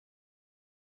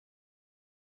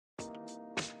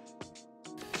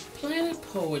Planet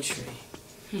Poetry.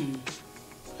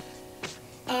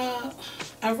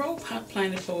 I wrote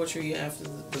Planet Poetry after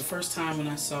the first time when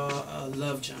I saw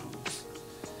Love Jones.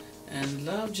 And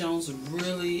Love Jones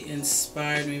really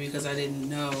inspired me because I didn't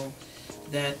know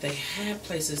that they had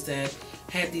places that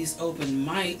had these open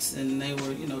mics, and they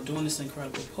were, doing this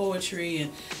incredible poetry,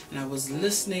 and I was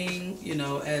listening,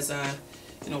 as I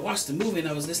watched the movie, and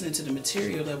I was listening to the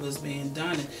material that was being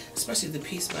done, and especially the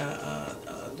piece by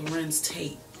Lorenz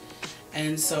Tate.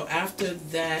 And so after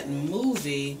that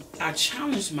movie, I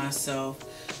challenged myself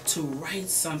to write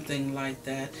something like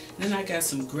that. And then I got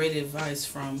some great advice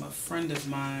from a friend of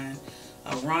mine,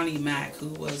 Ronnie Mack, who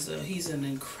was, he's an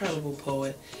incredible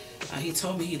poet. He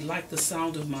told me he liked the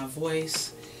sound of my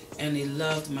voice, and he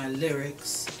loved my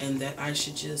lyrics, and that I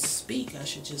should just speak, I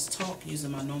should just talk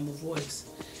using my normal voice.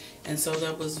 And so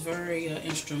that was very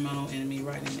instrumental in me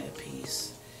writing that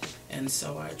piece. And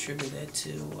so I attribute that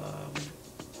to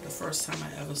the first time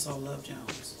I ever saw Love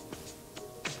Jones.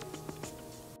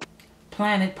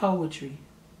 Planet Poetry.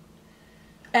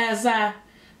 As I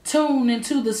tune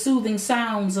into the soothing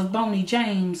sounds of Boney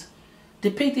James,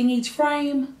 depicting each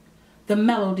frame, the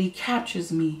melody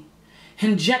captures me,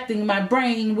 injecting my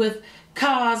brain with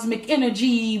cosmic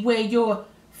energy where you're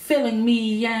filling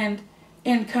me, and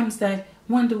in comes that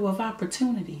window of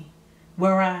opportunity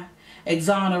where I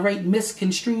exonerate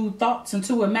misconstrued thoughts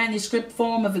into a manuscript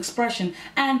form of expression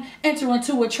and enter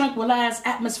into a tranquilized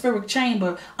atmospheric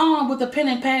chamber, armed with a pen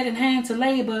and pad in hand to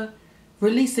labor,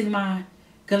 releasing my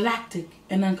galactic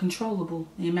and uncontrollable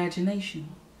imagination,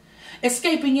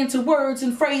 escaping into words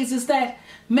and phrases that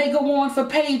may go on for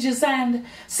pages and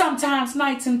sometimes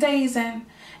nights and days, and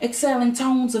exhaling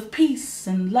tones of peace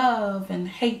and love and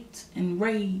hate and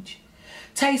rage,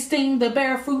 tasting the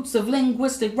bare fruits of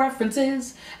linguistic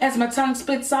references as my tongue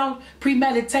spits out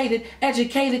premeditated,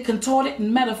 educated, contorted,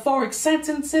 and metaphoric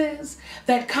sentences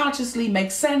that consciously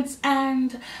make sense.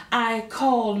 And I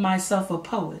call myself a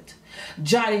poet,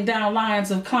 jotting down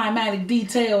lines of climatic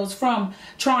details from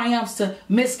triumphs to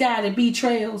misguided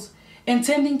betrayals,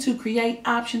 intending to create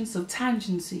options of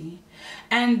tangency.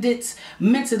 And it's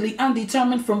mentally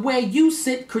undetermined from where you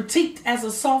sit, critiqued as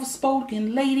a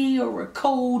soft-spoken lady or a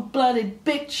cold-blooded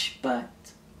bitch. But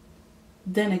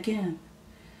then again,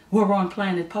 we're on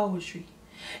Planet Poetry.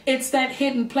 It's that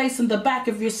hidden place in the back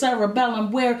of your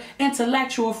cerebellum where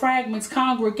intellectual fragments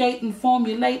congregate and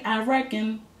formulate. I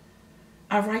reckon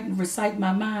I write and recite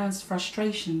my mind's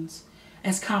frustrations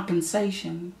as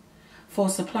compensation for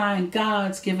supplying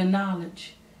God's given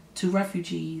knowledge to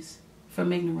refugees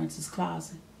from ignorance's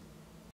closet.